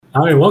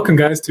All right, welcome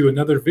guys to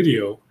another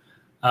video.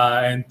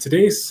 And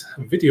today's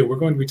video, we're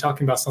going to be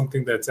talking about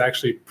something that's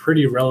actually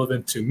pretty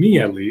relevant to me,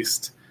 at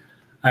least,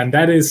 and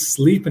that is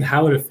sleep and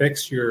how it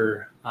affects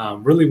your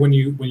really when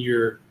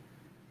you're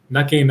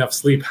not getting enough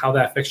sleep, how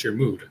that affects your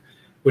mood.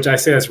 Which I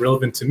say is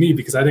relevant to me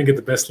because I didn't get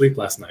the best sleep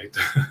last night.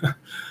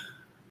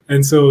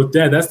 And so,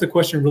 Dad, that's the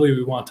question really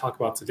we want to talk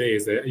about today.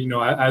 Is that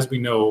as we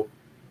know,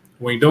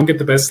 when you don't get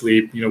the best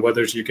sleep,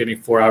 whether it's you're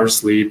getting 4 hours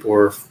sleep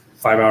or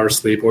 5 hours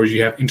sleep, or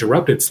you have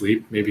interrupted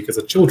sleep, maybe because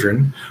of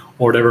children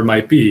or whatever it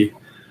might be,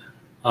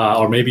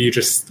 or maybe you're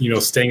just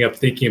staying up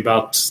thinking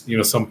about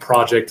some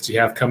project that you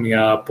have coming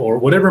up, or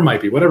whatever it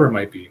might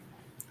be.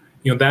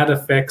 That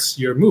affects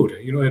your mood.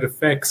 It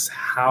affects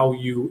how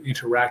you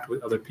interact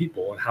with other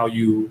people and how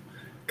you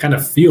kind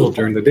of feel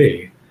during the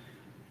day.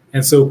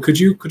 And so, could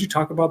you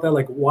talk about that?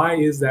 Like, why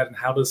is that, and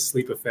how does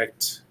sleep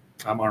affect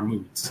our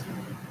moods?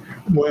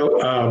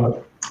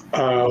 Well,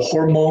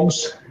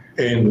 hormones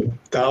and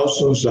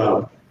thousands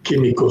of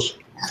chemicals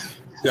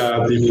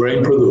that the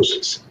brain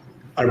produces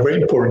are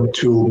very important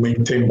to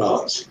maintain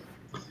balance.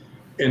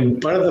 And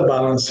part of the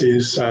balance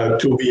is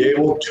to be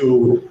able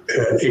to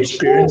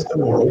experience the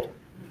world,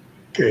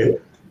 okay,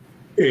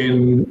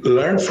 and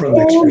learn from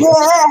the experience,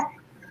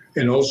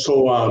 and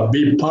also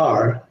be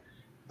part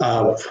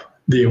of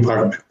the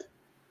environment.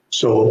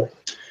 So,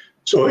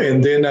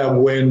 and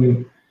then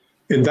when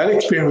in that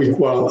experience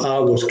requires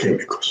all those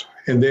chemicals,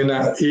 and then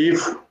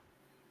if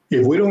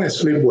we don't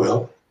sleep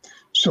well,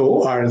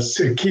 so our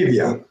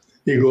circadian,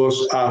 it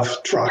goes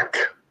off track.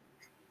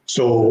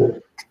 So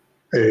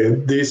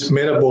this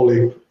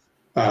metabolic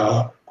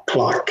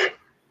clock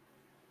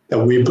that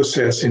we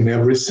possess in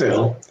every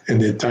cell in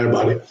the entire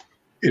body,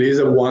 it is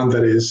the one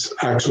that is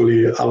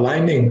actually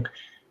aligning,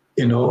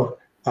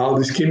 all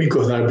these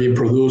chemicals that are being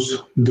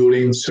produced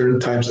during certain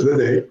times of the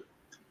day.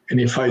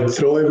 And if I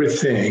throw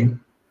everything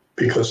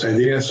because I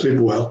didn't sleep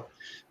well,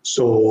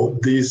 so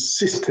this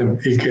system,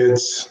 it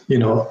gets,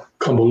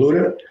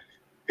 convoluted.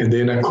 And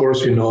then, of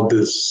course,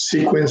 the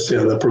sequence,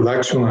 the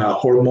production of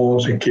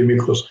hormones and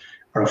chemicals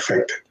are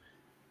affected.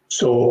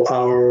 So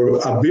our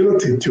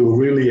ability to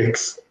really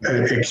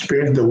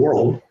experience the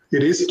world,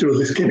 it is through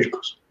these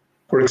chemicals.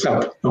 For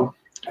example,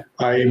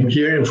 I'm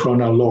here in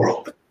front of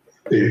Laurel.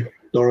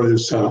 Laurel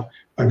is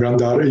my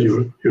granddaughter,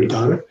 your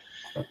daughter.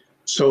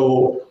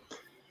 So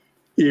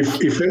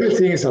if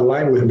everything is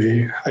aligned with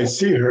me, I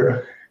see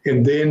her,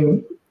 and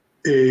then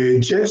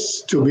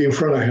just to be in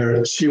front of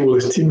her, she will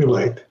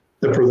stimulate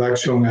the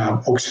production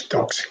of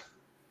oxytocin,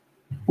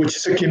 which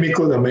is a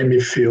chemical that made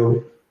me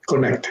feel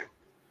connected.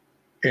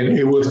 And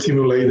it will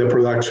stimulate the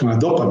production of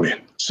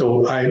dopamine.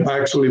 So I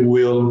actually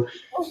will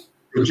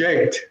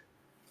project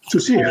to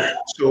see her.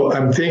 So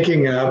I'm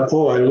thinking, I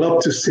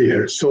love to see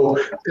her. So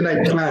then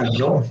I plan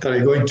that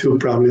I'm going to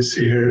probably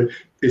see her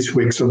this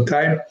week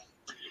sometime.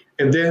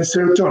 And then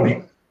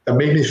serotonin, that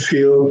made me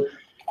feel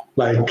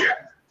like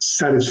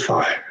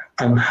satisfied.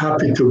 I'm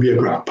happy to be a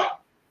grandpa.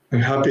 I'm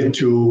happy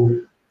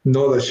to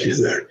know that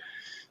she's there.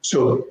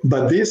 So,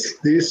 but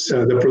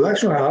the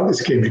production of all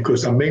these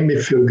chemicals that make me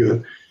feel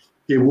good,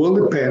 it will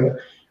depend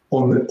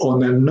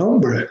on a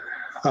number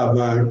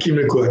of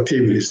chemical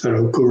activities that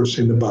occurs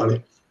in the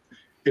body.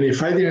 And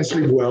if I didn't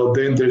sleep well,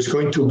 then there's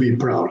going to be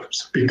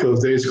problems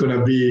because there's going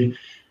to be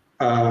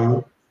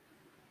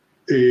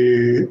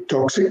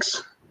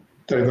toxics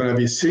that are going to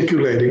be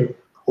circulating,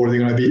 or they're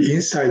going to be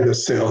inside the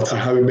cell that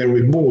haven't been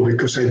removed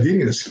because I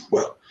didn't sleep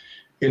well.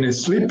 And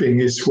sleeping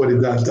is what it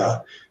does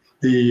that.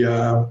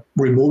 The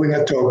removing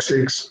of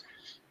toxics,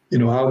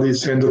 all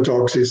these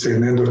endotoxins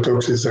and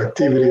endotoxins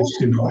activities,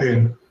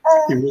 and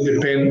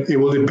it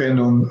will depend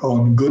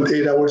on good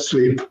 8-hour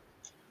sleep,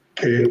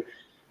 okay?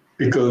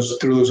 Because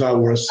through those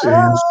hours,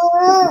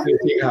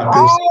 everything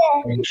happens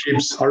and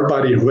keeps our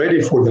body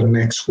ready for the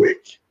next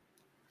week.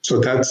 So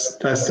that's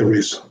the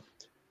reason.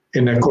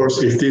 And of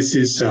course, if this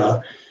is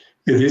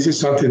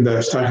something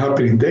that starts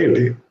happening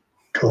daily,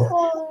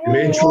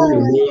 eventually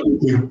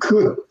we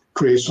could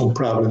create some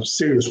problems,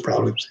 serious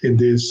problems in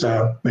this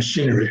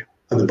machinery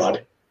of the body.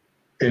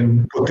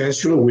 And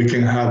potentially we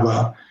can have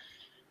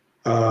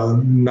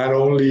not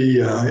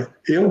only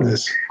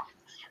illness,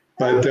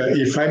 but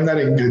if I'm not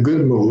in a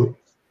good mood,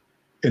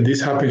 and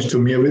this happens to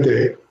me every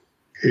day,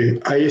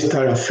 I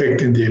start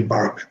affecting the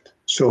environment.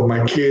 So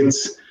my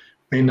kids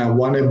may not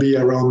want to be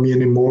around me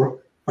anymore.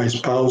 My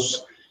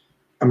spouse,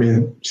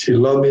 she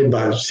loves me,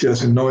 but she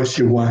doesn't know if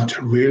she wants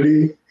to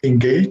really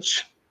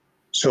engage.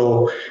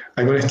 So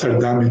I'm going to start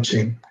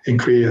damaging and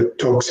create a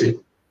toxic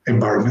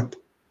environment.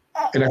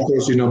 And of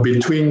course,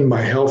 between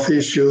my health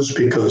issues,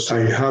 because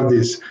I have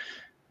this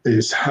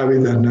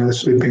habit of not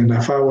sleeping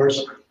enough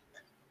hours,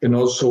 and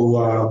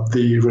also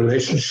the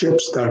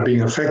relationships that are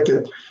being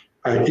affected,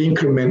 I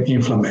increment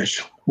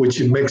inflammation,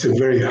 which it makes it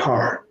very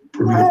hard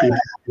for many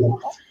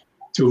people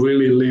to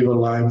really live a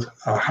life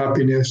of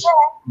happiness,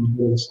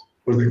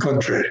 or the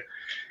contrary,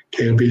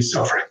 can be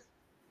suffering.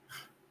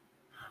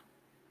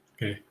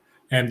 Okay.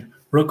 And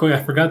real quick,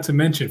 I forgot to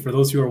mention, for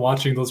those who are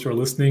watching, those who are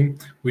listening,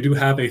 we do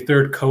have a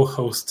third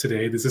co-host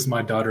today. This is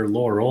my daughter,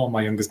 Laurel,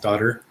 my youngest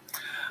daughter.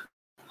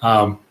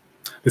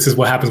 This is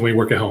what happens when you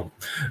work at home.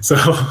 So,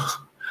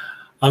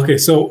 okay.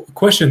 So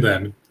question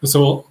then.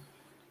 So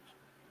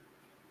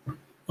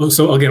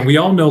again, we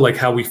all know like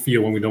how we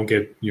feel when we don't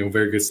get,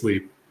 very good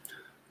sleep.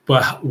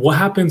 But what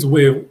happens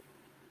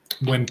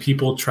when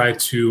people try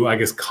to, I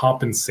guess,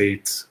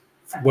 compensate,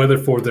 whether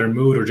for their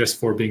mood or just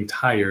for being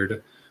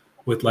tired,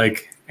 with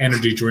like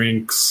energy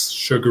drinks,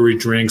 sugary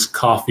drinks,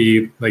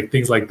 coffee, like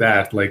things like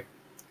that? Like,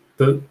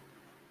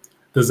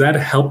 does that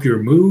help your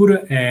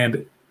mood,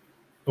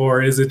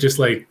 or is it just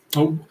like,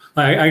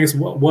 I guess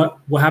what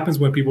happens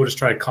when people just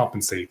try to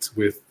compensate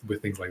with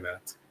things like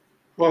that?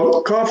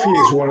 Well, coffee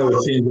is one of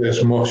the things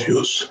that's most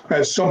used.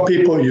 Some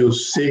people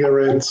use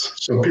cigarettes,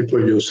 some people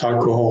use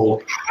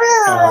alcohol.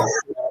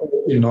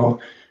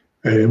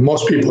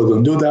 Most people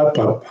don't do that,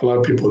 but a lot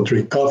of people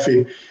drink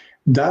coffee.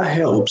 That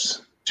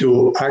helps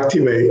to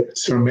activate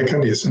certain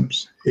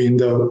mechanisms in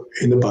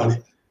the body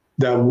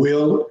that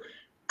will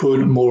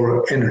put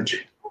more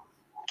energy.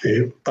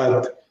 Okay,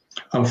 but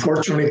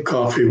unfortunately,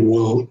 coffee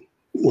will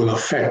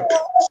affect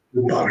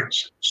the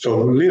patterns. So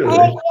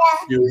literally,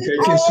 you're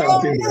taking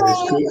something that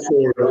is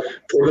good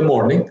for the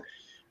morning,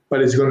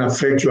 but it's going to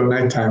affect you at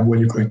nighttime when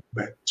you're going to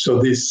bed. So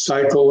this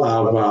cycle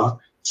of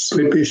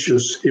sleep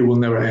issues, it will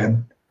never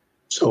end.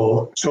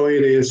 So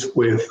it is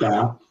with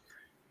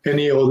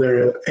any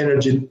other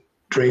energy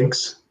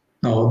drinks.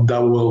 Now that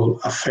will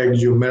affect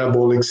your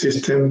metabolic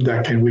system.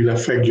 That can really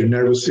affect your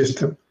nervous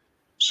system.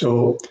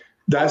 So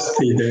that's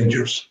the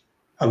dangers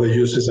of the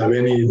uses of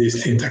any of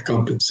these things that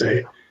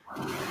compensate.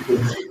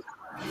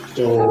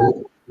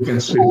 So you can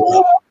sleep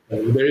well.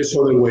 There is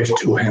other ways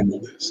to handle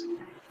this.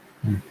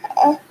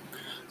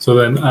 So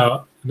then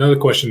another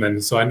question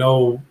then. So I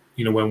know,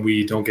 when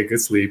we don't get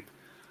good sleep,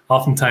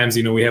 oftentimes,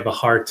 we have a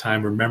hard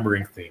time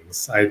remembering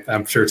things.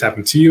 I'm sure it's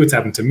happened to you. It's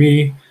happened to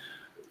me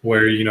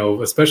where,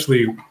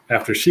 especially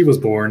after she was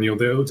born,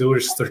 there were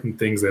certain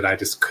things that I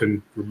just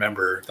couldn't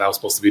remember that I was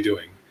supposed to be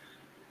doing.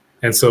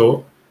 And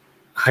so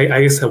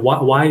I guess,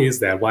 why is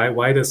that?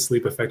 Why does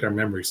sleep affect our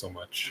memory so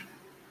much?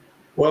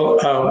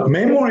 Well,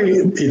 memory,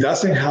 it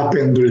doesn't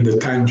happen during the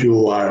time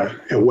you are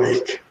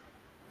awake.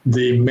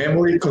 The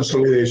memory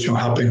consolidation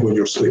happens when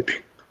you're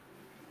sleeping.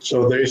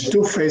 So there is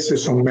two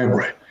phases of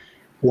memory.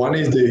 One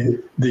is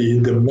the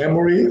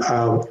memory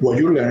of what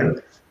you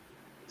learned,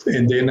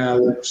 and then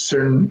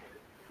certain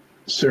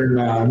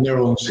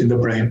neurons in the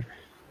brain,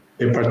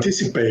 they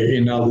participate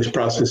in all this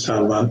process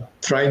of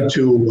trying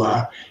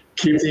to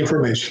keep the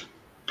information.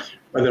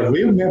 But the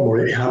real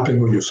memory happens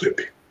when you're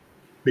sleeping.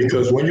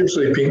 Because when you're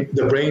sleeping,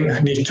 the brain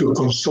needs to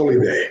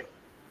consolidate,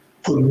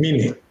 put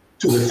meaning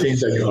to the things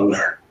that you have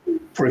learned.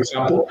 For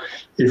example,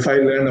 if I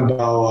learn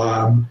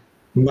about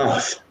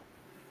math,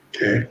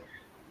 okay,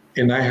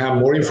 and I have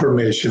more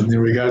information in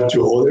regard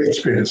to other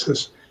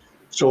experiences,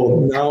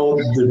 so now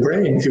the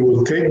brain, it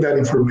will take that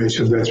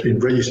information that's been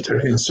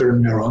registered in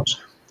certain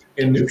neurons,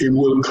 and it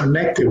will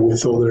connect it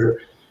with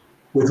other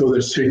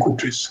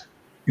circuitries,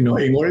 in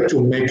order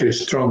to make it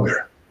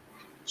stronger.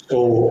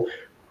 So,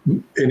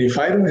 and if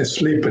I don't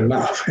sleep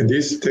enough, and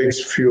this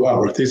takes a few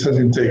hours, this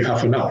doesn't take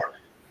half an hour.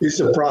 It's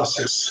a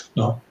process,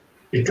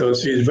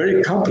 because it's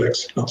very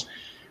complex.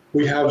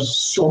 We have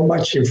so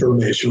much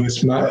information.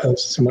 As a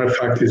matter of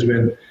fact, it's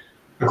been,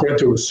 according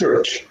to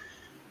research,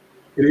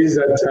 it is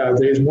that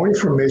there is more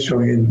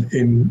information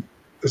in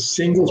a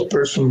single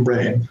person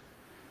brain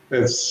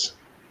that's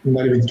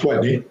not even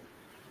 20,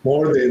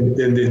 more than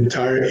the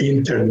entire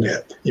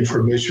internet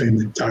information in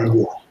the entire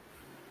world,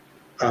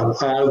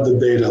 all the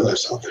data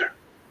that's out there.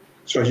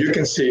 So as you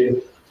can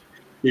see,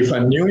 if a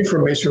new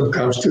information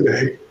comes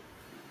today,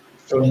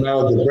 so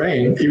now the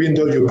brain, even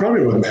though you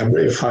probably remember,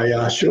 if I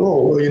ask you,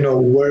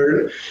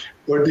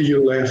 where do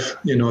you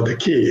left, the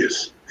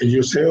keys? And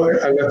you say,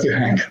 I left it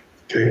hanging,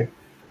 okay,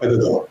 by the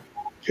door.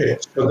 Okay,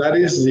 so that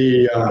is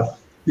the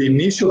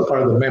initial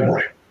part of the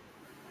memory.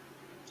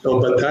 So,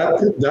 but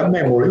that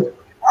memory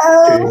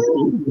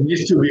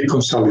needs to be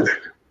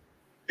consolidated,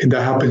 and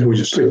that happens when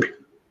you're sleeping.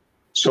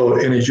 So,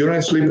 and if you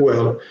don't sleep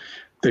well,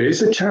 there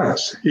is a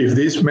chance, if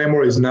this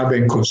memory is not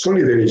being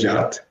consolidated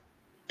yet,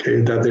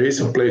 okay, that there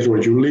is a place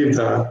where you leave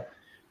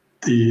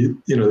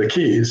the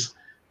keys.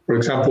 For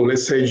example,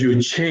 let's say you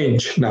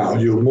change now,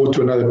 you move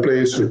to another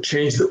place or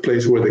change the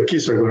place where the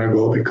keys are going to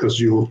go because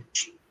your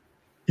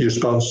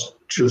spouse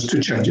choose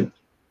to change it.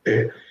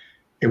 Okay?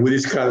 And you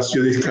discussed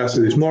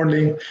it this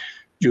morning,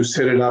 you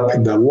set it up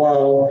in the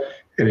wall,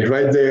 and it's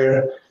right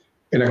there.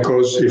 And of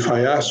course, if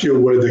I ask you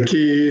where the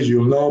key is,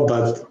 you'll know,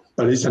 but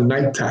it's at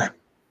nighttime.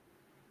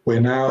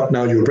 When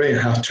now your brain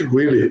has to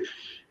really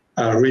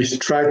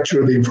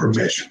restructure the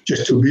information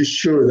just to be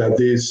sure that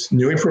this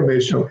new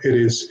information, it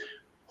is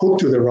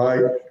hooked to the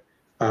right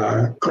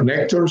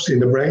connectors in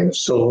the brain,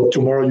 so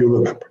tomorrow you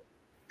remember.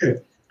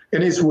 Okay?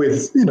 And it's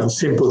with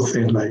simple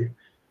things like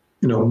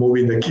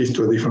moving the keys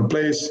to a different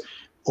place,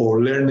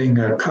 or learning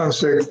a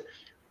concept,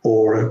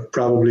 or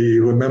probably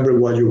remember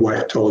what your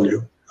wife told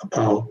you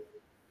about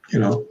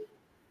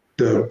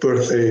the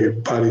birthday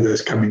party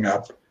that's coming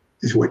up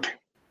this weekend.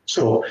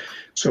 So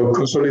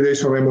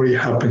consolidation memory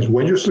happens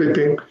when you're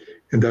sleeping,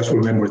 and that's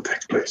where memory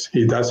takes place.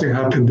 It doesn't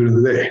happen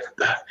during the day.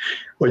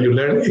 What you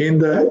learn in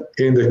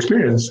the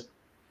experience,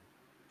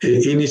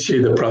 it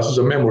initiates the process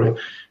of memory,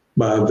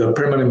 but the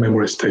permanent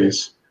memory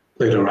stays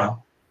later on.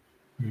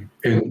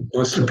 And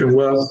not sleeping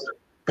well,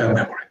 bad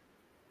memory.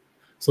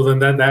 So then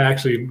that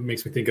actually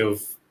makes me think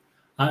of,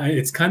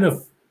 it's kind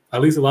of, at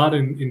least a lot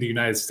in the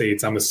United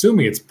States, I'm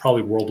assuming it's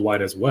probably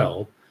worldwide as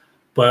well,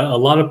 but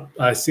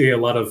I see a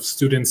lot of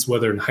students,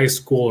 whether in high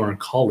school or in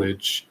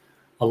college,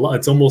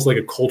 it's almost like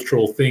a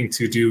cultural thing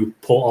to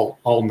pull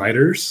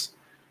all-nighters,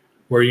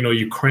 where,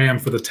 you cram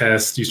for the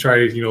test, you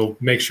try to,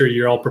 make sure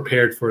you're all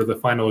prepared for the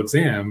final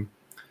exam,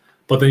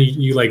 but then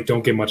you like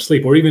don't get much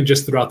sleep, or even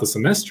just throughout the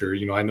semester.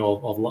 I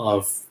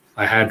know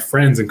I had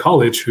friends in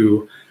college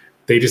who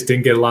they just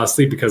didn't get a lot of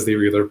sleep because they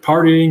were either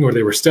partying or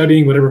they were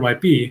studying, whatever it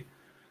might be.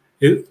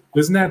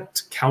 Isn't that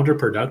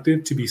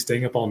counterproductive to be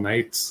staying up all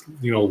night,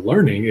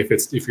 learning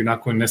if you're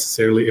not going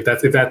necessarily,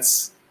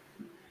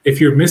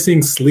 if you're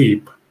missing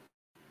sleep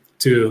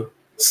to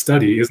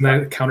study, isn't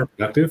that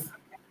counterproductive?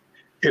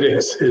 It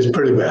is. It's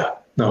pretty bad.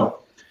 No,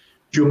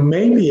 you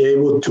may be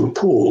able to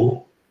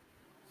pull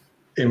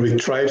and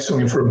retrieve some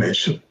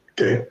information,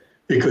 okay,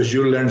 because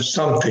you learned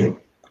something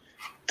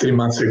 3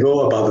 months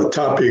ago about the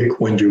topic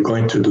when you're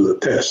going to do the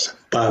test.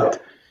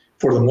 But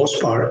for the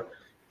most part,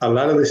 a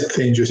lot of these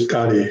things you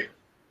study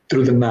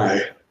through the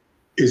night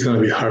is going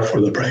to be hard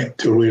for the brain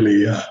to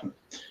really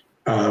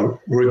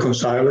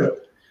reconcile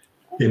it,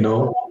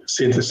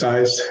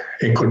 synthesize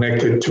and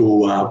connect it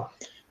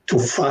to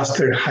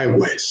faster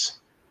highways,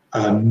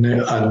 a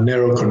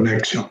narrow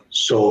connection.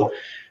 So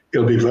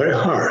it'll be very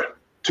hard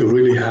to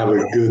really have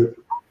a good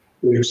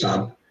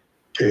exam,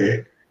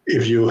 okay,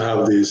 if you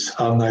have this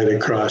all-nighter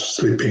crash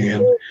sleeping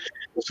in.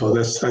 So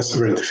that's a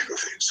very difficult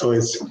thing. So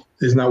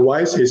it's not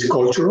wise, it's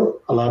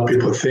cultural. A lot of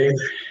people think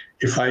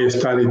if I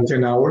study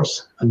 10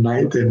 hours a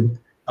night and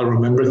I'll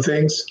remember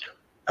things,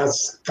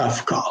 that's a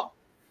tough call.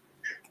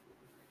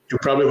 You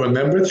probably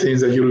remember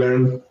things that you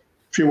learned a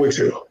few weeks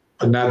ago,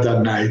 but not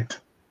that night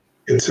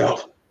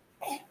itself.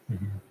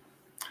 Mm-hmm.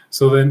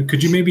 So then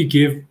could you maybe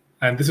give,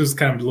 and this was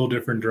kind of a little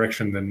different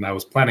direction than I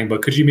was planning,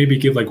 but could you maybe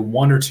give like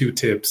 1 or 2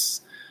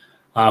 tips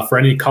for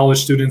any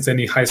college students,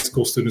 any high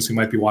school students who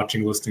might be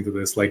watching, listening to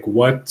this? Like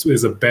what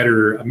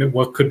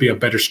could be a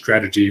better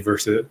strategy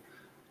versus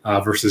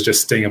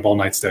just staying up all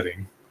night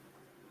studying?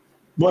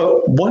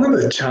 Well, one of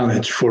the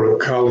challenge for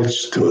college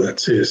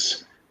students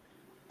is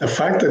the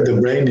fact that the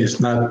brain is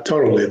not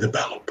totally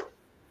developed.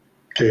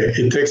 Okay,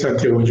 it takes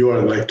until when you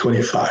are like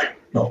 25.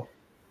 No,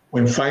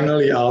 when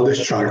finally all the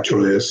structure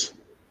is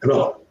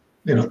developed.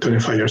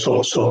 25 years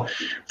old. So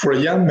for a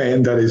young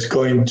man that is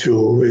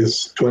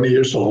 20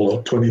 years old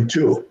or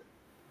 22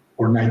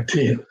 or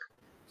 19,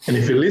 and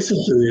if you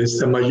listen to this,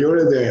 the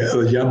majority of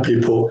the young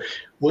people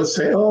will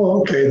say,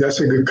 oh, okay, that's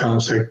a good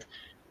concept.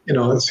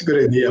 It's a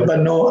good idea.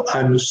 But no,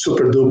 I'm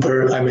super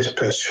duper, I'm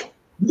special.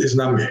 It's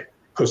not me.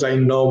 Because I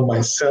know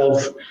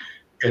myself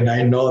and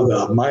I know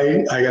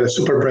that I got a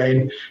super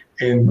brain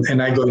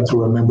and I'm going to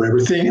remember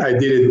everything. I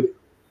did it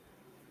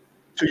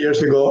 2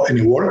 years ago and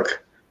it worked.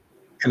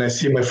 And I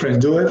see my friends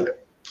do it,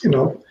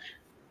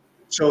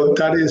 So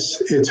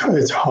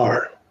it's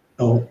hard,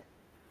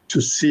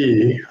 to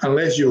see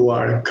unless you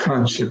are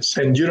conscious,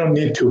 and you don't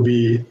need to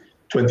be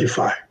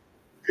 25,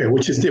 okay,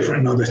 which is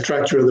different. The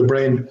structure of the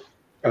brain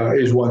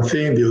is one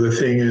thing. The other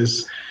thing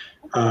is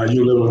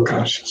your level of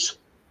conscious.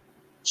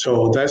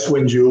 So that's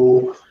when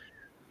you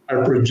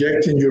are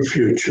projecting your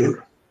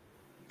future,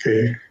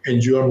 okay,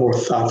 and you are more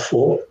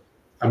thoughtful.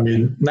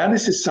 Not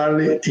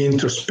necessarily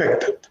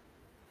introspective.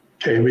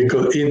 Okay,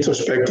 because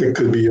introspective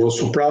could be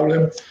also a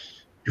problem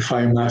if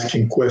I'm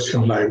asking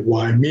questions like,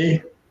 why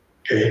me?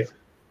 Okay,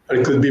 but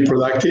it could be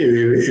productive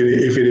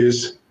if it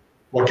is,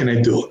 what can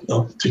I do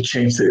to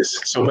change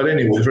this? So, but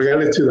anyway,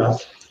 regardless to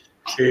that,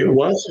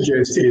 what I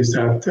suggest is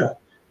that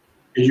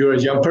if you're a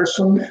young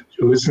person,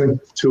 you're listening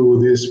to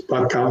this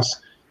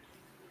podcast,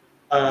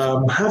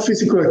 have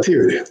physical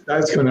activity.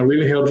 That's going to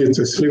really help you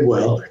to sleep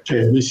well.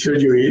 Okay, be sure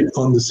you eat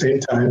on the same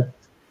time.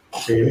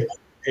 Okay,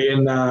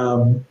 and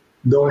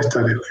don't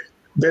study late.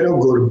 Better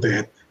go to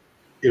bed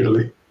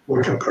early,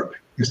 wake up early,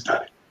 and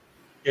study.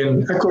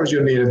 And of course,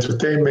 you need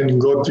entertainment.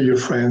 Go to your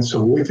friends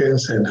on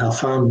weekends and have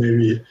fun.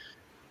 Maybe,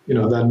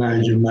 that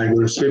night you might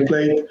go to sleep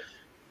late.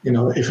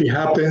 If it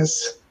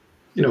happens,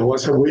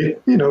 once a week,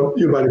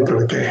 your body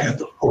probably can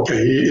handle. Okay,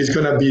 it's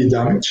going to be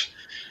damage,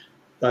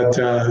 but,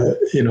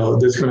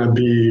 there's going to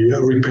be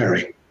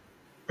repairing.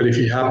 But if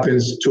it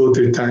happens 2 or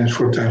 3 times,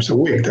 4 times a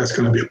week, that's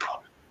going to be a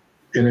problem.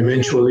 And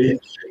eventually,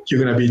 you're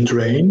going to be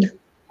drained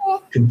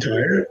and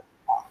tired.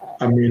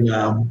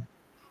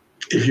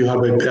 If you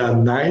have a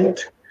bad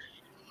night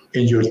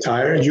and you're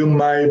tired, you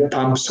might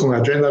pump some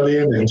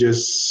adrenaline and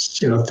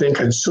just,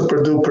 think I'm super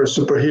duper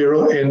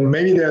superhero. And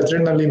maybe the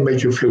adrenaline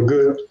makes you feel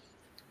good,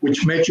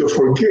 which makes you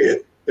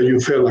forget that you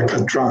feel like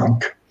a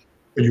drunk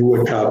when you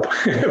wake up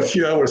a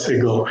few hours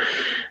ago.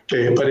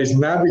 Okay, but it's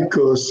not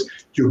because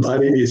your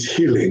body is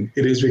healing.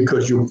 It is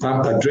because you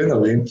pump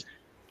adrenaline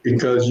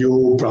because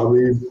you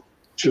probably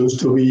choose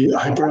to be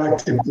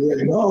hyperactive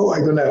today. No,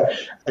 I'm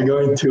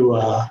going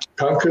to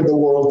conquer the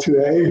world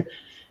today.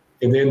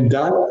 And then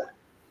that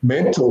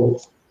mental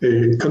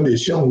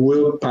condition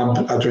will pump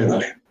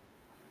adrenaline.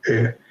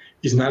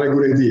 It's not a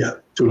good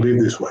idea to live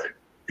this way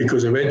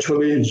because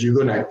eventually you're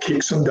going to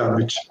kick some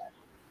damage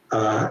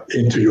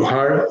into your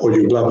heart or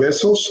your blood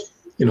vessels.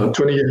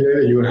 20 years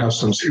later, you're going to have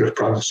some serious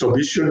problems. So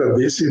be sure that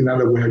this is not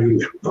the way you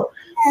live. No?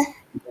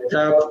 Wake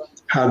up,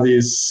 have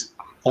this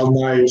all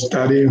night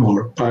studying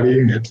or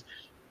partying, and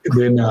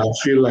then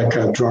feel like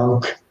a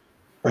drunk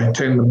by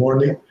 10 in the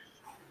morning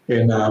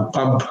and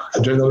pump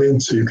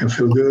adrenaline so you can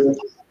feel good.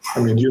 I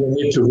mean, you don't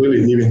need to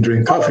really even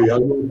drink coffee. All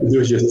you need to do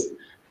is just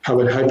have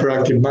a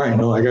hyperactive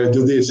mind. I got to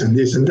do this and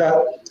this and that.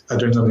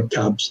 Adrenaline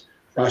comes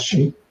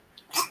rushing,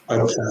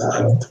 but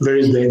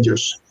very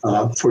dangerous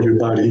for your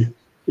body.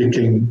 It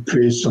can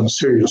create some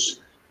serious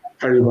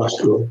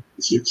cardiovascular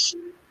disease.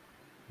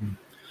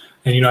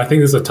 And, I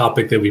think this is a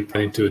topic that we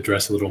plan to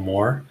address a little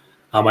more.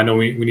 I know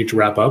we need to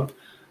wrap up,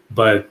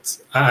 but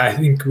I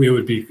think it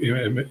would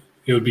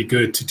be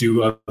good to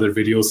do other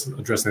videos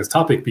addressing this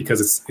topic because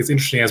it's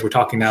interesting as we're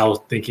talking now,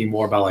 thinking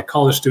more about like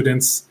college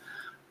students.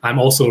 I'm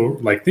also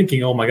like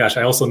thinking, oh my gosh,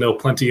 I also know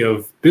plenty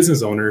of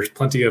business owners,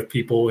 plenty of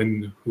people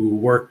who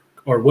work,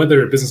 or whether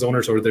they're business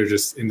owners or they're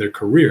just in their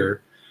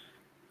career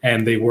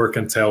and they work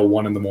until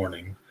 1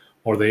 a.m.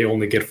 or they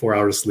only get 4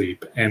 hours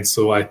sleep. And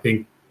so I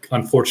think,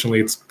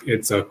 unfortunately,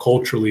 it's a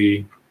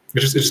culturally,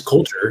 it's just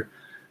culture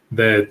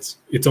that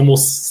it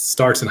almost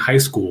starts in high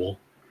school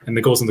and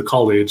then goes into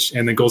college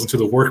and then goes into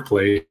the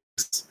workplace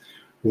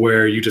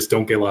where you just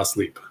don't get a lot of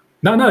sleep.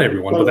 Not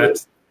everyone, but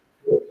that's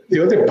the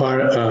other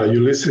part.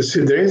 Ulysses,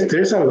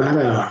 there's a lot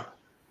of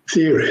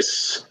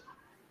theories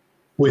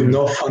with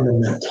no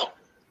fundamental.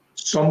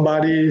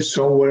 Somebody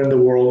somewhere in the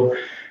world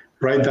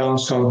write down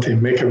something,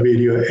 make a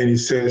video, and he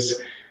says,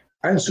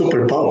 "I'm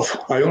super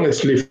powerful. I only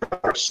sleep 4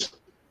 hours."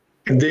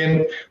 And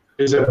then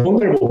there's a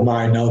vulnerable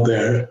mind out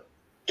there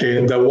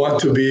that want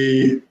to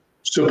be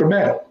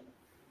Superman.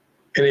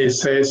 And he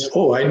says,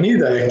 "Oh, I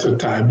need that extra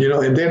time,"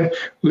 and then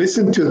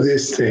listen to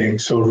these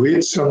things. So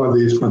read some of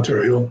this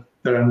material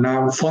that are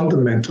now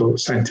fundamental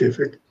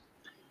scientific.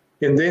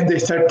 And then they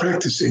start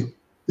practicing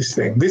this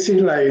thing. This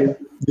is like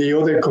the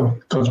other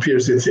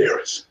conspiracy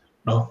theories.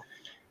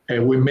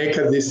 And we make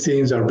these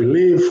things our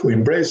belief, we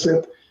embrace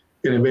it,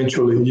 and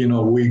eventually,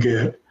 we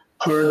get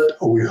hurt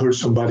or we hurt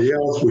somebody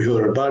else, we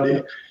hurt our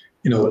body.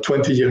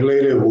 20 years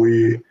later,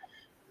 we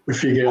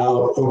figure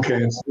out, okay,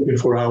 I'm sleeping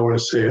 4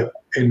 hours,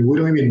 and we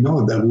don't even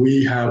know that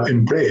we have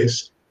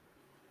embraced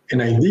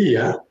an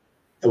idea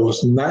that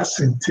was not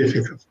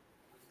scientific.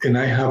 And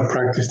I have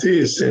practiced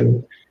this,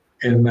 and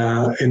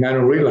I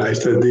don't realize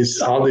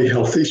that all the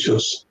health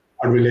issues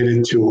are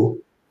related to,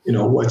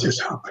 what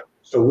just happened.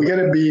 So we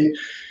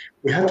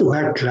have to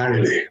have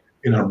clarity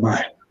in our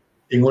mind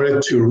in order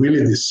to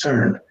really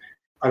discern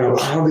out of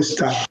all this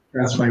stuff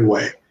that's my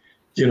way,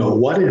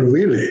 what is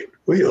really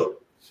real.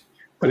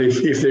 But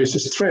if there's a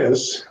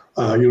stress,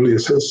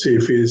 Ulysses,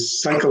 if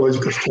it's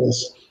psychological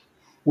stress,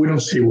 we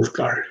don't see with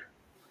clarity.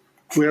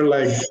 We're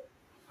like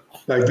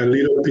the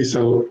little piece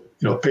of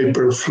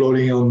paper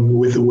floating on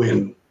with the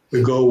wind.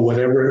 We go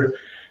whatever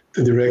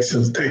the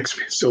direction takes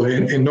me. So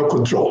in no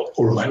control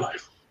over my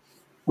life,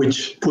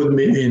 which put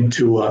me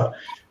into a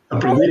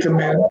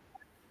predicament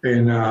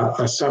and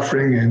a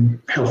suffering and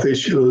health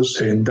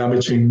issues and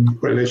damaging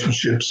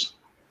relationships.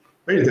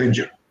 Very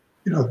dangerous,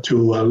 to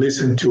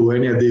listen to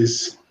any of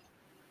these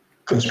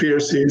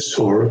conspiracies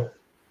or,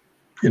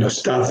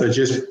 stuff that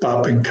just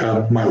pop and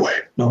come my way.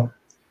 No.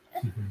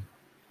 Mm-hmm.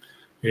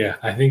 Yeah,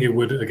 I think it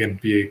would, again,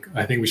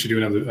 I think we should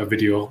do a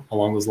video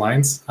along those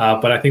lines.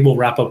 But I think we'll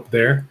wrap up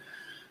there.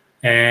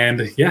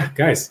 And yeah,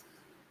 guys,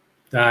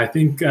 I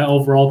think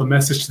overall the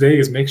message today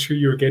is make sure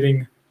you're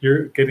getting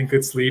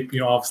good sleep.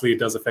 Obviously it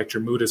does affect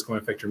your mood. It's going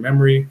to affect your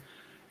memory.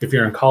 If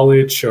you're in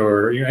college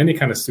or any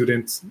kind of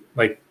student,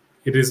 like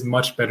it is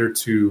much better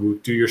to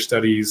do your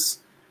studies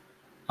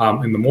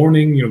in the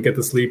morning, get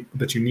the sleep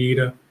that you need,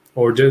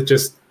 or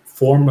just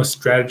form a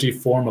strategy,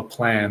 form a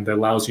plan that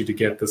allows you to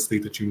get the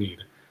sleep that you need.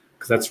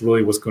 Because that's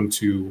really what's going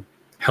to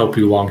help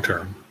you long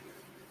term.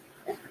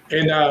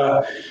 And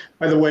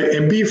by the way,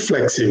 and be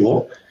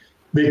flexible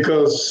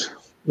because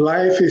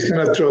life is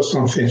going to throw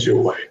some things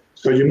your way.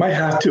 So you might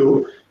have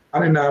to,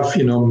 not enough,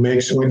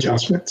 make some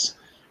adjustments,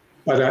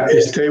 but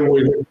stay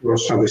with your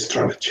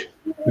strategy.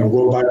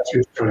 Go back to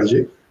your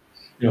strategy,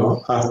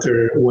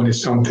 after when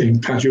it's something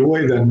comes your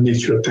way that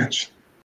needs your attention.